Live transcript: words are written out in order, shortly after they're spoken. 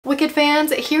Wicked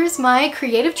fans, here's my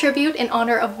creative tribute in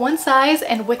honor of One Size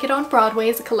and Wicked on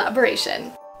Broadway's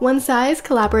collaboration. One Size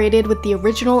collaborated with the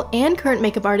original and current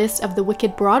makeup artist of the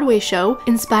Wicked Broadway show,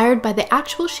 inspired by the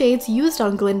actual shades used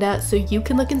on Glinda, so you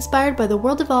can look inspired by the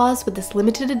world of Oz with this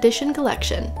limited edition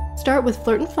collection. Start with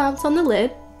Flirt and Flounce on the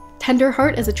lid, Tender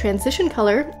Heart as a transition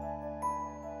color,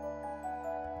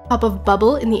 pop of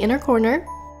Bubble in the inner corner,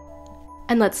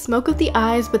 and let's smoke out the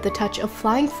eyes with the touch of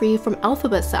Flying Free from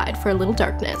Alphabet Side for a little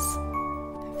darkness.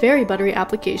 Very buttery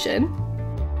application.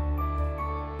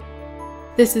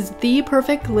 This is the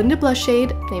perfect Glinda blush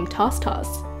shade named Toss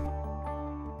Toss.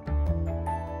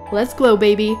 Let's glow,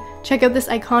 baby! Check out this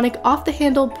iconic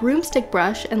off-the-handle broomstick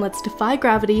brush and let's defy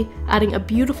gravity, adding a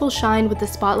beautiful shine with the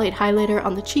spotlight highlighter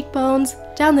on the cheekbones,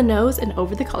 down the nose, and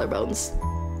over the collarbones.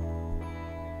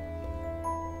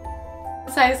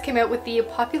 One Size came out with the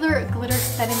popular glitter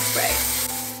setting spray.